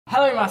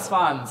Hello Maths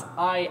fans,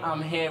 I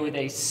am here with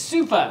a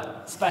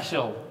super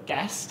special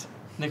guest,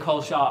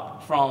 Nicole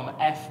Sharp from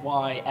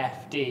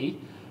FYFD.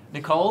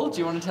 Nicole, do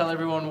you want to tell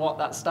everyone what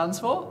that stands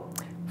for?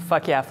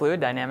 Fuck yeah, fluid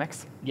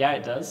dynamics. Yeah,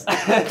 it does.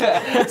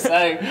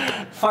 So,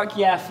 fuck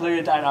yeah,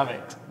 fluid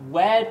dynamics.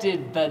 Where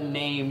did the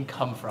name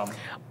come from?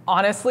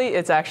 Honestly,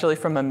 it's actually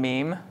from a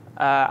meme.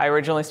 I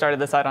originally started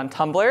the site on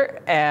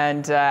Tumblr,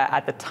 and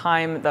at the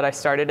time that I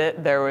started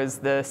it, there was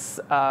this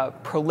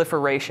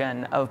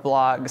proliferation of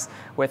blogs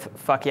with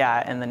fuck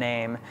yeah in the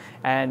name.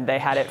 And they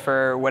had it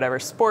for whatever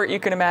sport you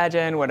can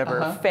imagine,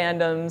 whatever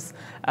fandoms,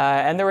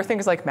 and there were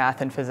things like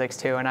math and physics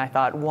too, and I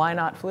thought, why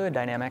not fluid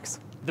dynamics?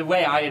 The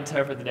way I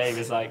interpret the name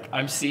is like,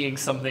 I'm seeing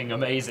something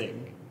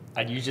amazing,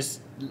 and you just,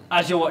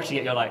 as you're watching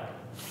it, you're like,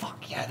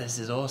 fuck yeah, this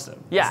is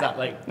awesome. Yeah. Is that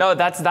like... No,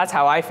 that's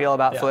how I feel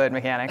about fluid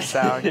mechanics.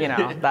 So, you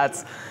know,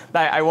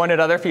 I wanted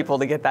other people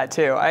to get that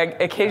too. I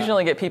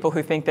occasionally get people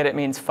who think that it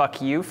means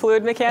fuck you,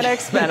 fluid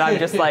mechanics, and I'm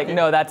just like,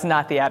 no, that's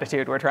not the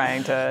attitude we're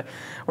trying to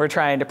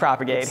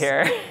propagate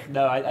here.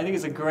 No, I think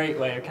it's a great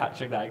way of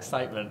capturing that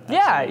excitement.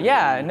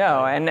 Yeah,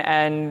 no,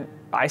 and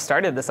I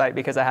started the site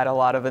because I had a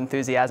lot of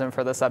enthusiasm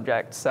for the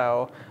subject,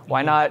 so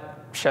why not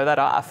show that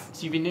off?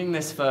 So you've been doing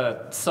this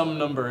for some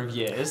number of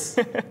years,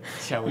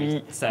 shall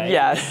we say?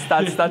 Yes,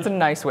 that's a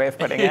nice way of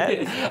putting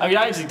it. I mean,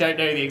 I actually don't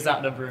know the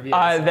exact number of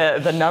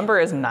years. The number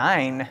is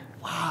 9.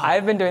 Wow.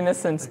 I've been doing this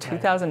since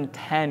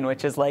 2010,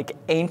 which is like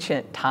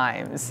ancient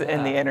times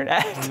in the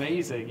internet.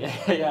 Amazing,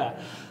 yeah.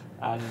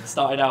 And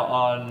started out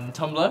on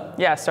Tumblr?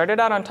 Yeah, started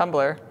out on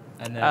Tumblr.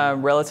 And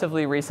then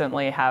relatively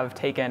recently have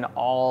taken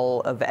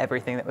all of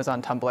everything that was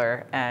on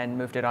Tumblr and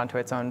moved it onto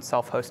its own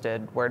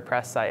self-hosted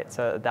WordPress site.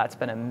 So that's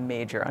been a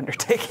major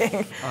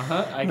undertaking.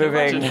 I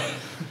moving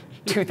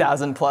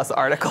 2,000 plus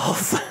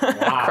articles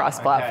across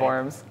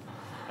platforms.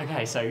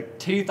 Okay, so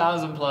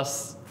 2,000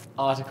 plus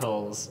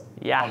articles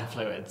on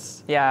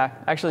fluids. Yeah,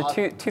 actually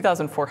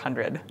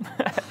 2,400.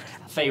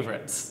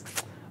 Favorites?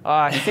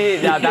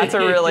 See, now that's a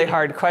really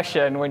hard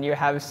question when you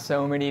have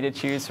so many to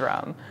choose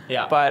from.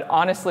 Yeah. But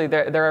honestly,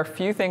 there are a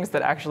few things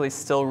that actually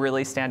still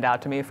really stand out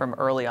to me from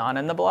early on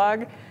in the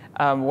blog.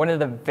 One of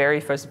the very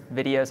first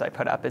videos I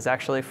put up is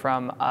actually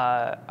from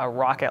a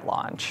rocket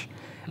launch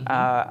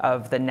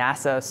of the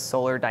NASA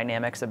Solar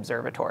Dynamics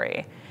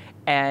Observatory.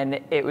 And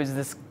it was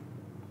this,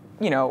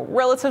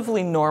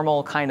 relatively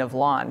normal kind of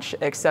launch,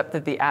 except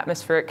that the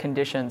atmospheric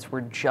conditions were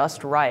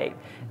just right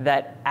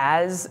that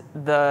as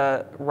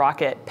the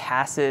rocket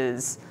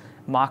passes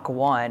Mach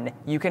 1,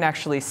 you can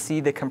actually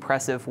see the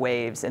compressive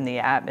waves in the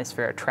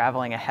atmosphere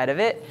traveling ahead of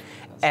it.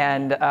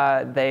 And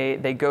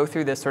they go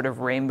through this sort of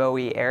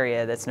rainbowy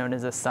area that's known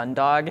as a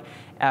sundog,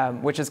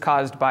 which is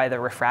caused by the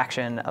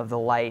refraction of the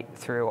light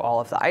through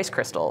all of the ice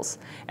crystals.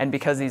 And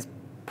because these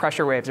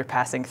pressure waves are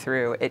passing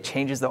through, it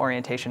changes the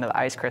orientation of the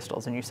ice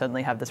crystals, and you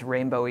suddenly have this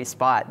rainbowy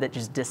spot that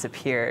just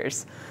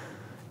disappears.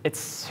 It's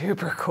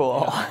super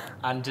cool. Yeah.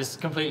 And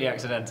just completely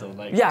accidental.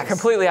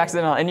 Completely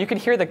accidental. And you can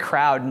hear the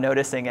crowd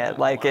noticing it,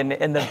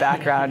 in the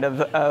background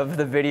of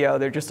the video.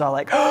 They're just all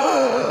like,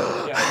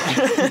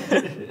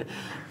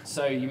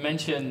 So you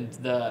mentioned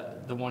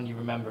the one you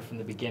remember from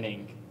the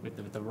beginning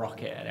with the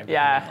rocket and everything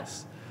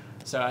else.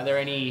 So are there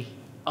any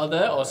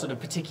other or sort of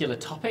particular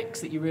topics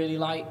that you really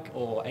like,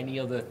 or any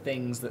other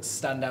things that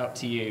stand out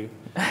to you?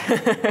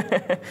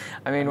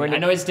 I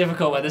know it's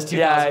difficult when there's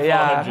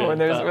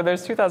 2,400. When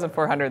there's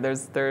 2,400,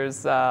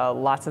 there's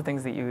lots of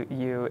things that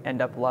you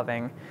end up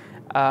loving.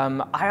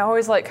 I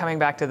always like coming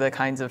back to the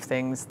kinds of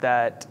things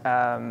that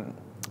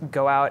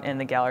go out in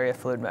the gallery of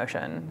fluid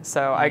motion.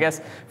 So I guess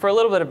for a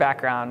little bit of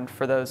background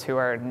for those who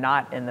are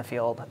not in the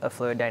field of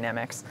fluid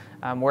dynamics,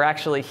 we're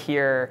actually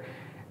here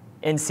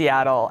in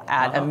Seattle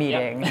at a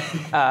meeting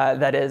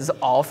that is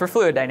all for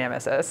fluid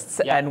dynamicists.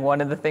 And one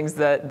of the things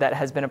that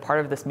has been a part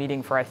of this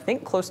meeting for I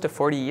think close to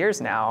 40 years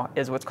now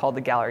is what's called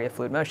the Gallery of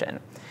Fluid Motion.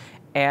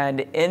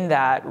 And in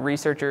that,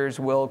 researchers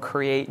will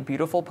create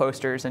beautiful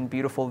posters and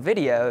beautiful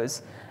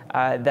videos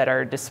that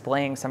are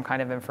displaying some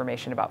kind of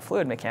information about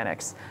fluid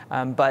mechanics.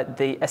 But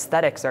the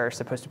aesthetics are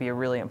supposed to be a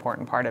really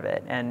important part of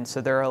it. And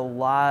so there are a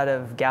lot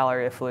of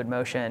Gallery of Fluid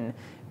Motion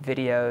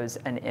videos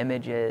and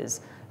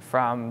images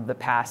from the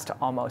past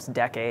almost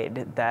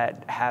decade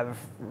that have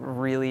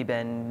really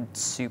been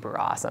super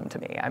awesome to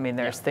me. I mean,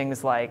 there's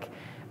things like,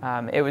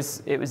 it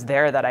was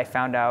there that I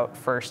found out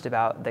first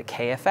about the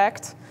Kaye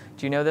effect.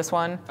 Do you know this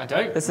one? I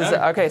don't.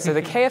 Okay, so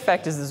the Kaye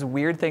effect is this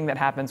weird thing that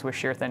happens with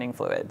shear thinning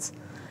fluids,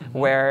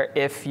 where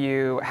if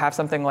you have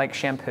something like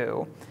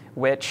shampoo,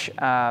 which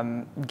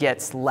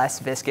gets less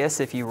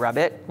viscous if you rub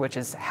it, which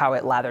is how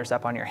it lathers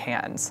up on your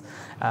hands.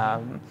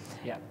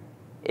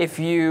 If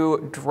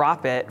you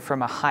drop it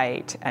from a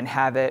height and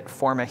have it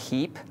form a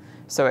heap,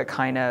 So it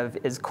kind of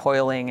is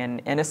coiling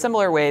in a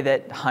similar way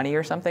that honey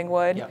or something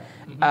would. Yeah.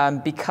 Mm-hmm.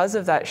 Because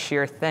of that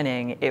sheer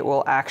thinning, it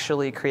will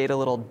actually create a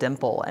little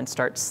dimple and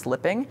start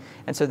slipping.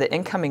 And so the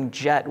incoming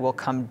jet will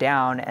come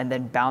down and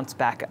then bounce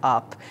back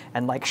up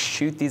and like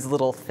shoot these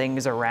little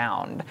things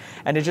around.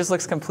 And it just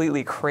looks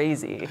completely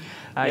crazy.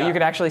 You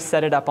could actually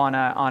set it up on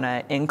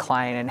a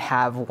incline and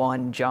have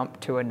one jump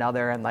to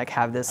another and like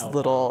have this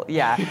little,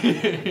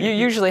 You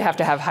usually have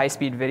to have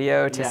high-speed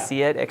video to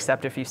see it,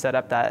 except if you set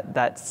up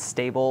that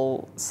stable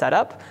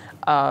setup.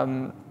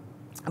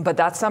 But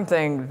that's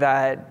something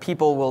that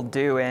people will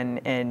do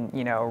in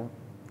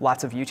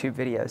lots of YouTube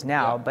videos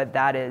now. But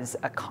that is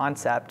a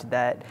concept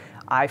that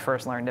I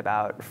first learned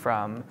about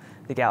from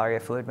the Gallery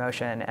of Fluid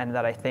Motion, and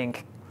that I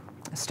think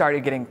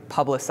started getting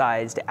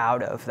publicized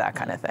out of that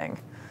kind of thing.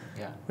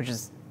 Yeah, which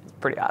is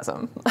pretty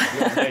awesome.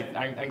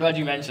 I'm glad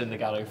you mentioned the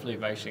Gallery of Fluid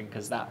Motion,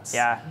 because that's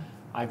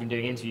I've been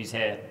doing interviews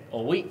here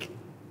all week,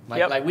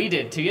 like we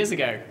did 2 years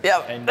ago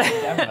in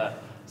Denver.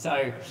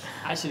 So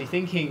actually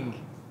thinking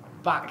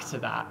back to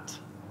that,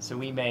 so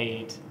we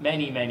made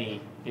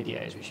many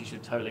videos, which you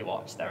should totally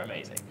watch. They're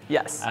amazing.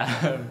 Yes.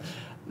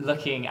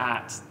 Looking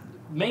at,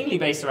 mainly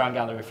based around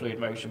Gallery of Fluid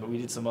Motion, but we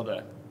did some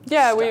other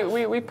stuff.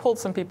 we pulled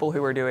some people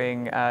who were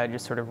doing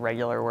just sort of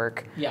regular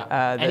work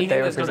that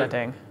they were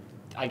presenting.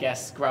 I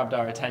guess grabbed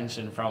our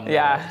attention from the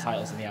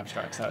titles in the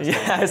abstract.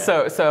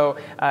 So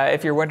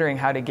if you're wondering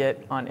how to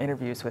get on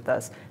interviews with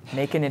us,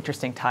 make an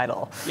interesting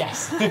title.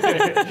 Yes,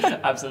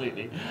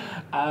 absolutely.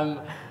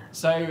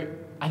 So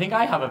I think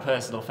I have a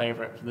personal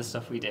favorite for the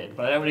stuff we did,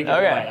 but I don't want to give it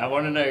away. I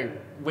want to know,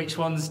 which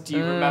ones do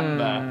you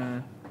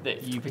remember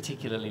that you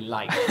particularly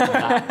liked?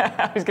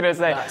 I was going to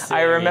say,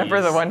 I remember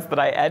the ones that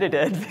I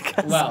edited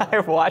because I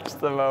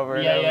watched them over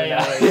and over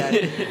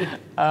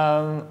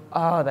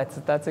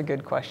again. That's a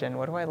good question.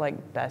 What do I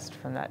like best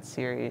from that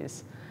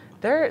series?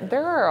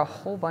 There are a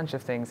whole bunch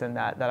of things in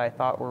that I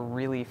thought were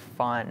really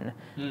fun.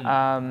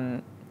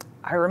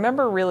 I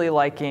remember really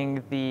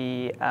liking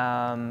the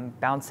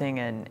bouncing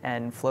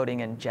and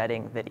floating and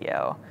jetting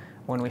video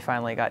when we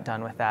finally got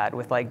done with that,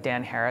 with like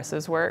Dan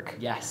Harris's work.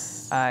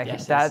 Yes.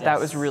 That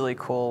was really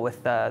cool,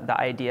 with the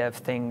idea of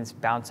things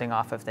bouncing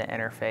off of the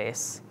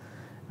interface.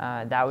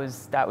 That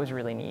was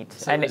really neat.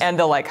 So and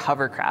the like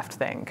hovercraft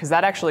thing, because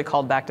that actually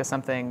called back to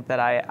something that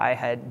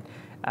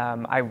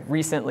I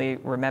recently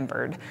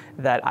remembered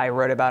that I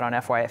wrote about on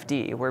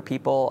FYFD, where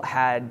people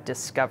had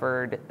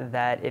discovered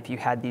that if you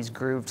had these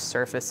grooved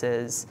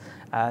surfaces,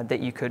 that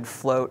you could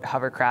float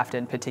hovercraft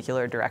in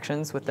particular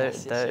directions with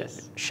the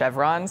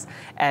chevrons.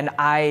 And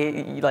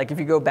if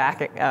you go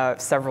back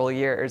several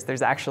years,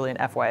 there's actually an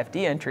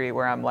FYFD entry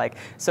where I'm like,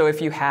 so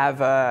if you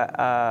have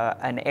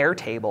an air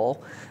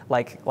table,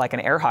 like an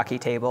air hockey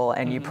table,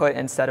 and you put,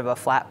 instead of a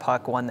flat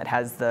puck, one that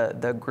has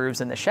the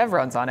grooves and the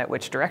chevrons on it,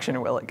 which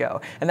direction will it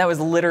go? And that was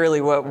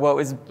literally what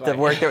was the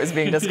work that was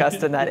being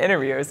discussed in that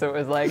interview. So it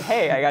was like,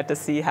 hey, I got to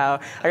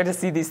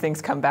see these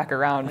things come back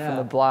around from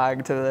the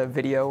blog to the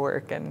video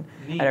work and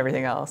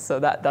everything else. So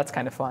that's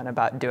kind of fun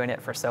about doing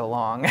it for so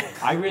long.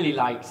 I really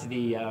liked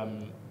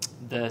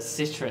the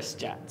citrus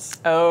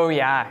jets. Oh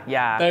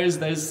yeah.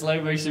 Those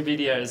slow motion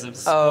videos of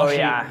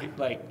squashing,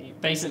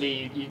 like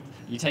basically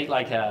you take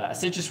like a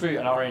citrus fruit,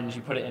 an orange,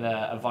 you put it in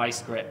a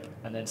vice grip,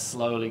 and then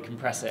slowly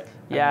compress it.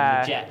 And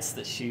then the jets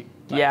that shoot.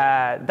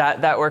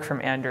 That work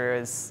from Andrew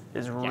is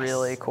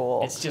really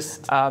cool. It's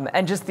just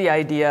and just the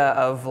idea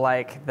of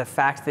like the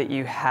fact that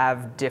you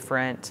have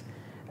different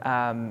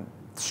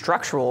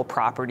structural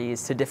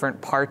properties to different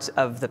parts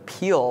of the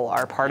peel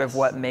are part of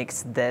what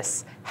makes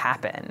this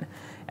happen.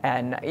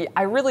 And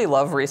I really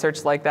love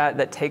research like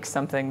that takes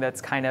something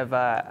that's kind of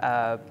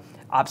a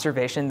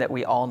observation that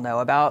we all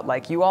know about.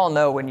 Like, you all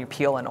know when you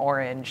peel an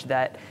orange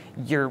that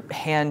your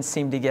hands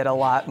seem to get a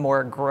lot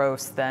more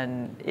gross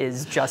than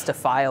is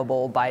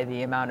justifiable by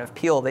the amount of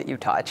peel that you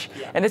touch.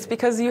 And it's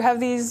because you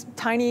have these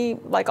tiny,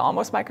 like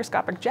almost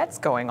microscopic jets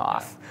going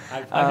off.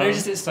 I've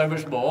noticed it so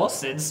much more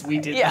since we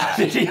did that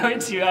video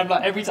too. I'm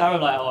like, every time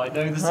I'm like, I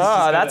know this is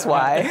that's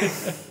why.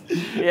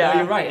 No,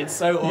 you're right. It's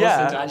so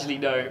awesome to actually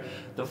know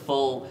the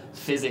full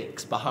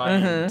physics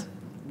behind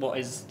what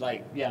is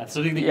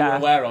something that you're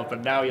aware of,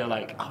 but now you're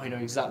like, I know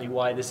exactly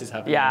why this is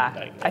happening.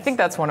 I think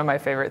that's one of my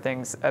favorite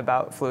things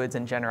about fluids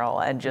in general,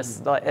 and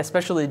just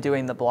especially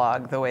doing the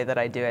blog the way that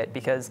I do it,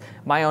 because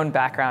my own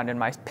background and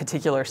my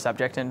particular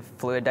subject in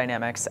fluid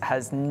dynamics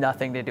has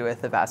nothing to do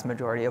with the vast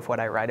majority of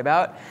what I write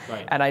about.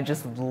 And I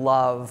just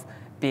love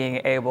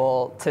being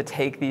able to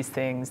take these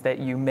things that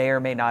you may or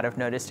may not have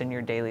noticed in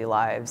your daily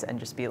lives and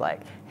just be like,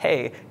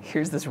 hey,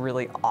 here's this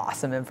really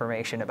awesome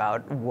information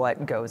about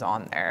what goes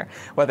on there.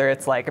 Whether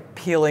it's like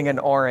peeling an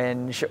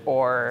orange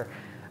or,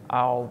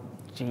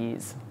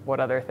 what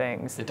other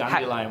things? The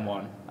dandelion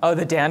one. Oh,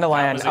 the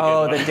dandelion.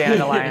 Oh, the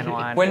dandelion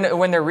one.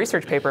 When the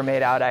research paper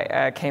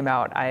came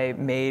out, I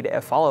made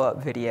a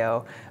follow-up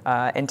video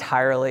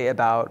entirely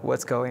about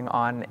what's going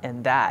on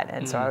in that,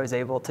 and so I was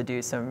able to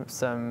do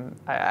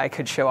I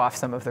could show off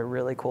some of the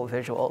really cool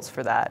visuals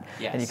for that,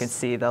 and you can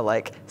see the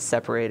like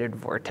separated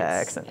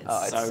vortex.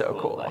 It's so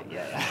cool. Like,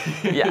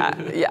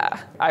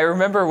 yeah. I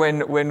remember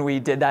when we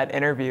did that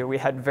interview, we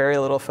had very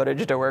little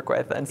footage to work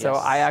with, and so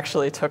I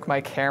actually took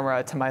my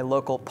camera to my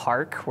local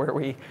park where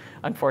we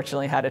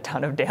unfortunately had a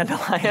ton of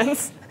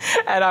dandelions,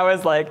 and I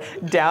was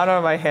like down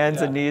on my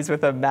hands and knees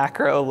with a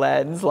macro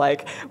lens,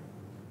 like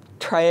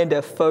trying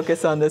to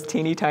focus on this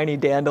teeny tiny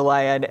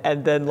dandelion,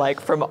 and then like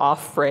from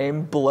off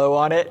frame blow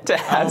on it to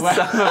have some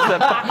of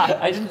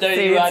the I didn't know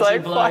you were actually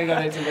blowing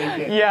on it to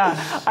make it.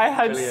 Yeah, I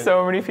had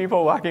so many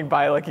people walking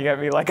by looking at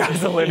me like I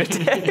was a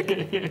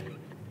lunatic.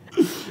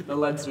 The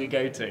lens we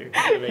go to make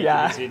these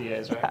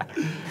videos, right?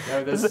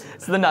 No,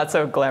 it's the not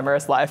so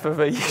glamorous life of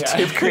a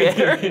YouTube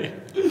creator.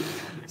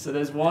 So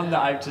there's one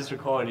that I've just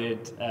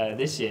recorded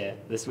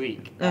this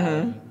week,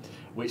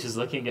 which is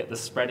looking at the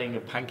spreading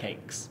of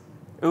pancakes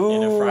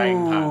in a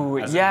frying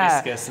pan as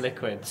a viscous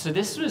liquid. So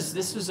this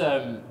was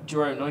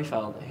Jerome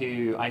Neufeld,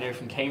 who I know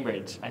from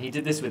Cambridge, and he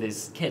did this with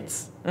his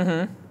kids.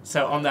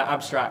 So on the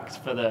abstract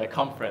for the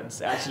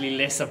conference, it actually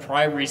lists a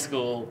primary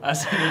school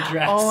as an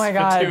address. Oh my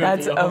God,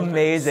 that's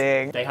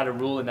amazing. They had a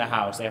rule in their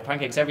house. They had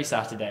pancakes every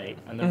Saturday,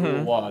 and the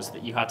rule was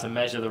that you had to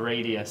measure the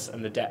radius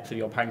and the depth of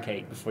your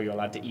pancake before you're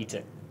allowed to eat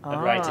it,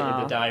 and write it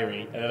in the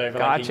diary. And then over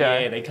like a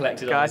year, they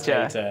collected all this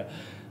data.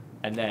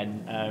 And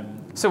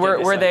then, so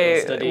were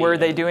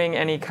they doing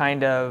any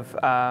kind of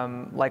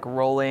like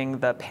rolling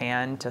the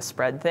pan to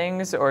spread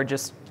things, or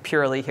just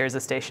purely here's a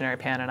stationary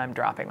pan and I'm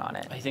dropping on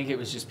it? I think it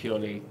was just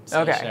purely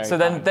stationary. Okay, so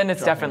then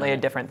it's definitely a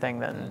different thing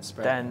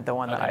than the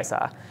one that I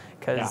saw,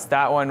 because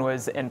that one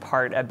was in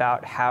part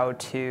about how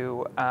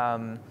to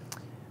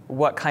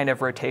what kind of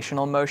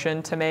rotational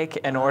motion to make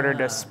in order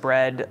to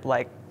spread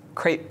like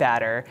crepe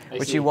batter,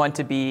 which you want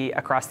to be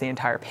across the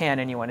entire pan,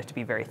 and you want it to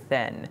be very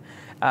thin.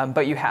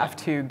 But you have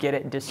to get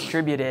it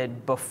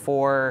distributed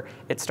before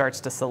it starts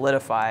to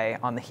solidify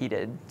on the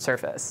heated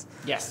surface.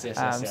 Yes.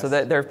 So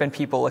there have been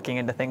people looking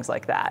into things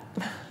like that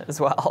as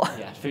well.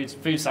 Yeah,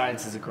 food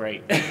sciences are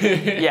great.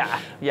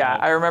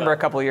 I remember a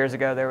couple of years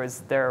ago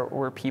there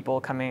were people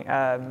coming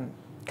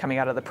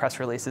out of the press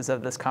releases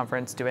of this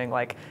conference doing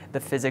like the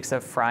physics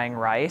of frying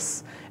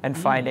rice and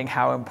finding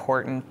how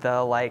important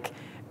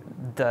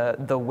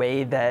the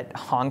way that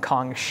Hong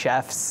Kong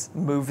chefs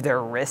move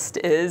their wrist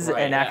is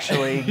in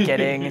actually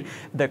getting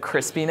the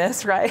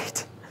crispiness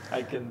right.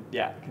 I can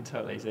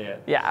totally see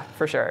it. Yeah,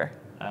 for sure.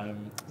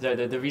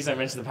 The reason I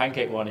mentioned the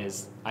pancake one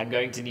is I'm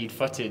going to need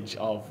footage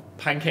of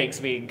pancakes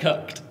being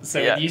cooked.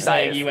 So when you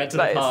saying you went to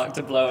the park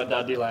to blow at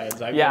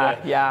dandelions, I'm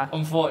gonna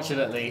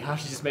unfortunately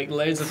have to just make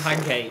loads of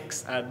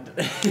pancakes and.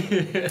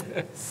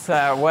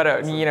 So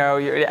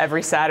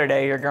every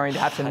Saturday you're going to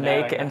have to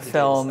make and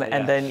film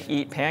and then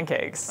eat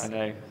pancakes. I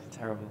know,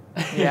 terrible.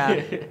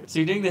 Yeah. So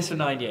you're doing this for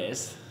 9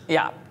 years.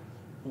 Yeah.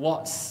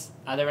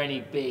 Are there any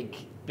big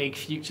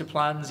future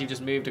plans? You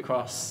just moved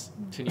across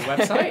to a new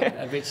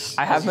website, which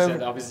I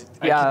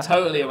can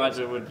totally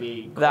imagine would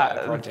be quite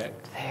a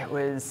project.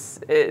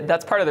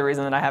 That's part of the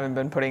reason that I haven't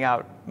been putting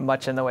out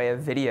much in the way of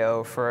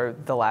video for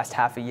the last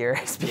half a year,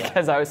 is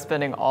because I was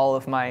spending all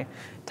of my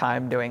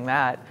time doing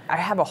that. I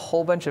have a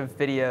whole bunch of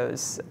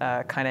videos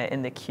kind of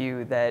in the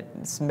queue that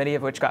many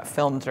of which got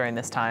filmed during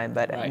this time,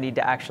 but need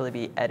to actually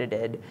be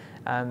edited.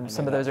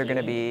 Some of those are going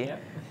to be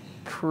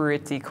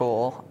pretty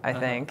cool, I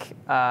think.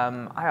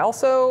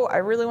 I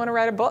really want to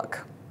write a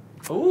book.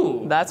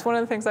 Ooh. That's one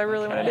of the things I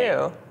really want to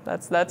do.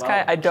 That's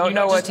kind of, I don't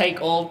know what. Just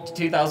take all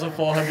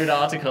 2,400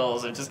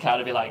 articles and just kind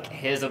of be like,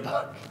 here's a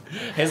book.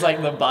 Here's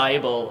like the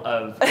Bible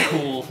of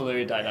cool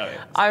fluid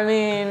dynamics. I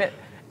mean,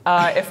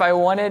 if I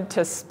wanted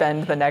to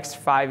spend the next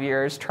 5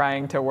 years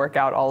trying to work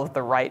out all of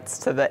the rights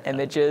to the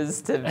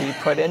images to be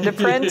put into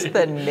print,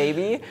 then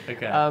maybe.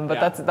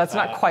 But that's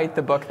not quite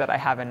the book that I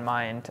have in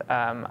mind.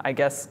 I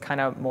guess kind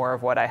of more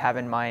of what I have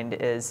in mind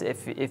is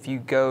if you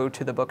go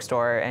to the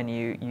bookstore and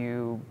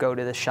you go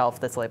to the shelf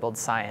that's labeled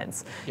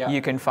science,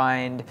 you can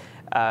find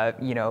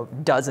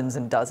dozens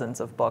and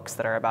dozens of books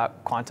that are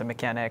about quantum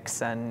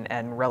mechanics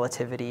and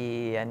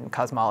relativity and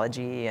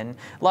cosmology and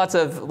lots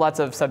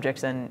of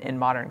subjects in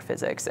modern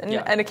physics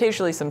and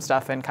occasionally some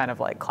stuff in kind of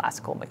like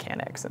classical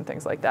mechanics and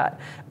things like that,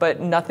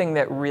 but nothing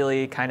that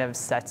really kind of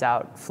sets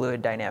out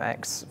fluid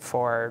dynamics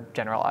for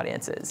general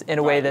audiences in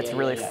a way that's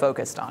really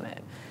focused on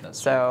it.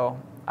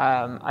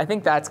 I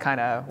think that's kind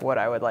of what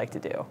I would like to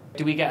do.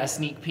 Do we get a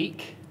sneak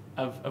peek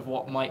of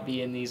what might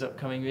be in these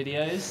upcoming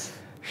videos?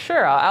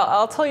 Sure,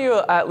 I'll tell you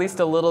at least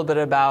a little bit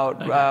about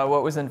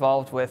what was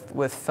involved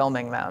with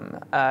filming them.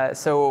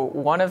 So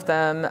one of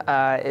them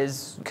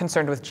is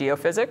concerned with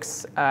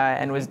geophysics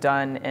and was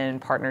done in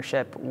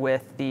partnership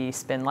with the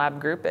Spin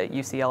Lab group at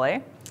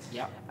UCLA.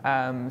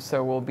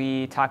 So we'll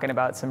be talking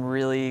about some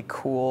really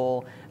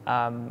cool,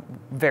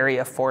 very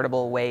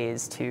affordable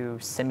ways to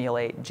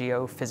simulate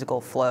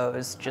geophysical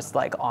flows just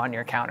like on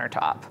your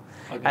countertop.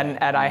 Okay.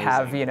 And I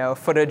have, you know,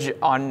 footage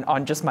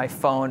on just my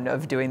phone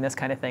of doing this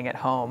kind of thing at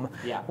home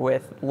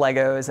with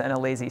Legos and a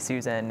Lazy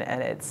Susan,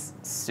 and it's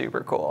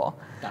super cool.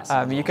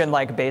 You can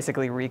like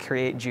basically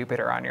recreate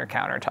Jupiter on your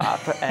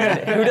countertop, and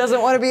who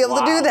doesn't want to be able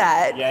to do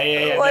that?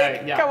 Yeah.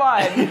 Like, come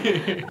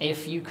on.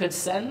 If you could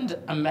send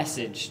a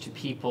message to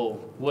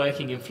people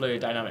working in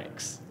fluid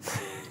dynamics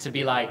to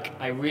be like,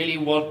 I really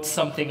want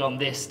something on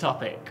this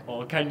topic,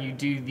 or can you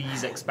do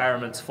these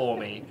experiments for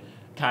me,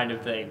 kind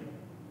of thing.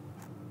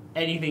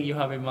 Anything you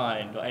have in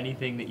mind, or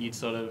anything that you'd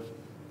sort of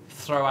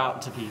throw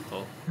out to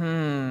people?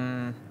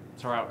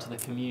 Throw out to the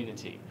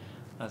community,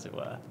 as it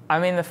were. I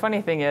mean, the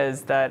funny thing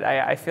is that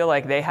I feel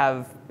like they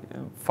have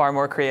far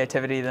more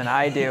creativity than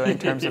I do in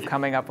terms of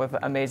coming up with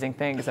amazing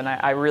things. And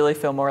I really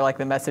feel more like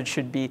the message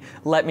should be,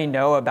 let me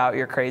know about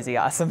your crazy,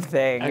 awesome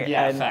thing.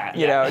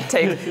 You know,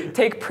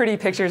 take pretty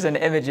pictures and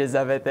images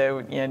of it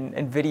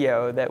and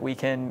video that we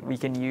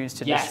can use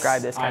to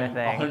describe this kind of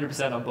thing. I'm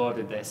 100% on board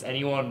with this.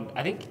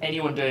 I think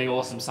anyone doing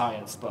awesome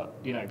science, but,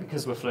 you know,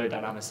 because we're fluid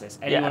dynamicists,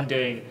 anyone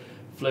doing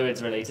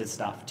fluids related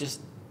stuff,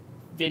 just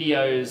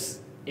videos,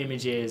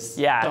 images,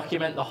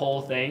 document the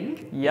whole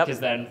thing. Because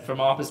then from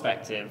our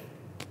perspective,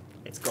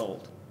 it's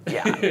gold.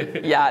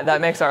 Yeah,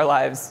 that makes our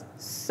lives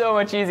so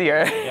much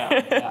easier.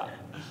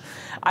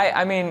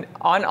 I mean,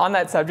 on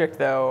that subject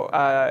though,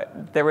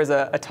 there was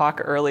a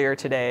talk earlier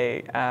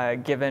today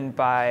given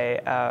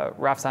by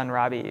Rafsan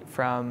Rabi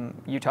from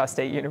Utah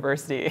State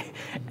University,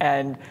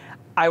 and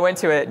I went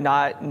to it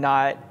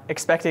not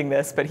expecting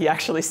this, but he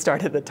actually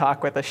started the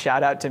talk with a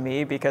shout out to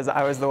me because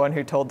I was the one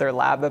who told their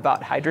lab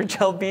about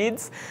hydrogel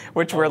beads,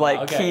 which were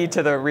like key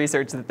to the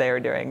research that they were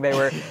doing.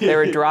 They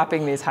were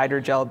dropping these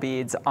hydrogel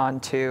beads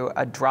onto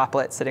a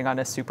droplet sitting on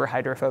a super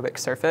hydrophobic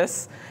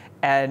surface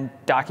and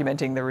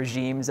documenting the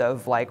regimes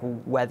of like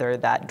whether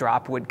that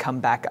drop would come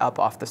back up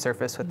off the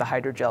surface with the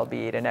hydrogel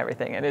bead and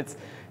everything. And it's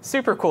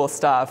super cool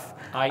stuff.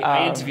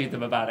 I interviewed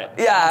them about it.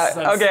 That's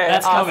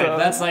awesome. Coming.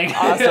 That's like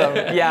awesome.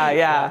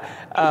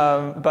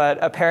 But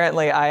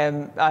apparently I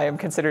am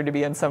considered to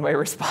be in some way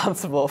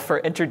responsible for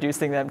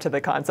introducing them to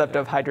the concept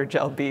of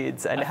hydrogel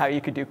beads and how you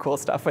could do cool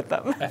stuff with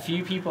them. A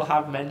few people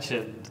have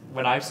mentioned,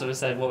 when I've sort of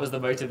said what was the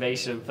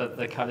motivation for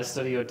the kind of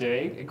study you're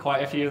doing, and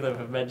quite a few of them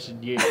have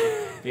mentioned you,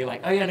 being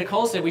like, oh yeah,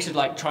 Nicole said we should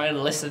like try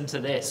and listen to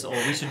this, or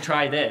we should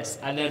try this,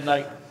 and then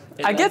like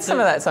I get some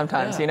of that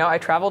sometimes. You know, I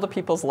travel to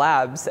people's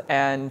labs,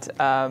 and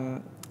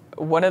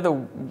one of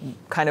the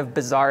kind of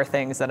bizarre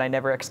things that I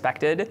never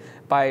expected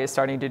by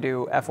starting to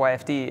do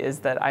FYFD is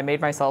that I made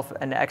myself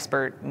an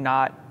expert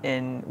not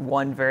in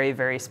one very,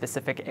 very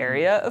specific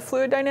area of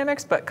fluid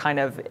dynamics, but kind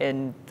of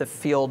in the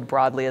field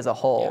broadly as a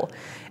whole.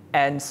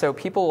 And so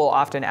people will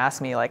often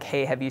ask me like,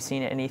 hey, have you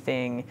seen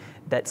anything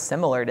that's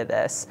similar to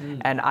this?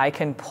 And I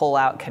can pull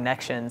out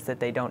connections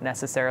that they don't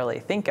necessarily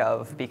think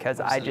of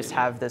because I just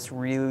have this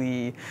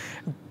really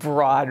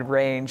broad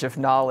range of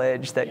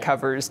knowledge that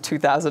covers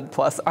 2,000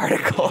 plus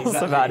articles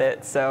about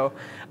it. So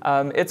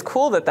it's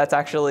cool that that's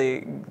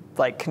actually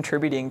like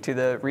contributing to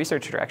the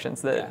research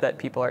directions that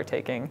people are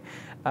taking.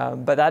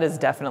 But that is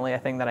definitely a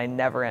thing that I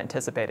never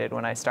anticipated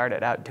when I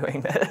started out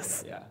doing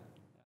this.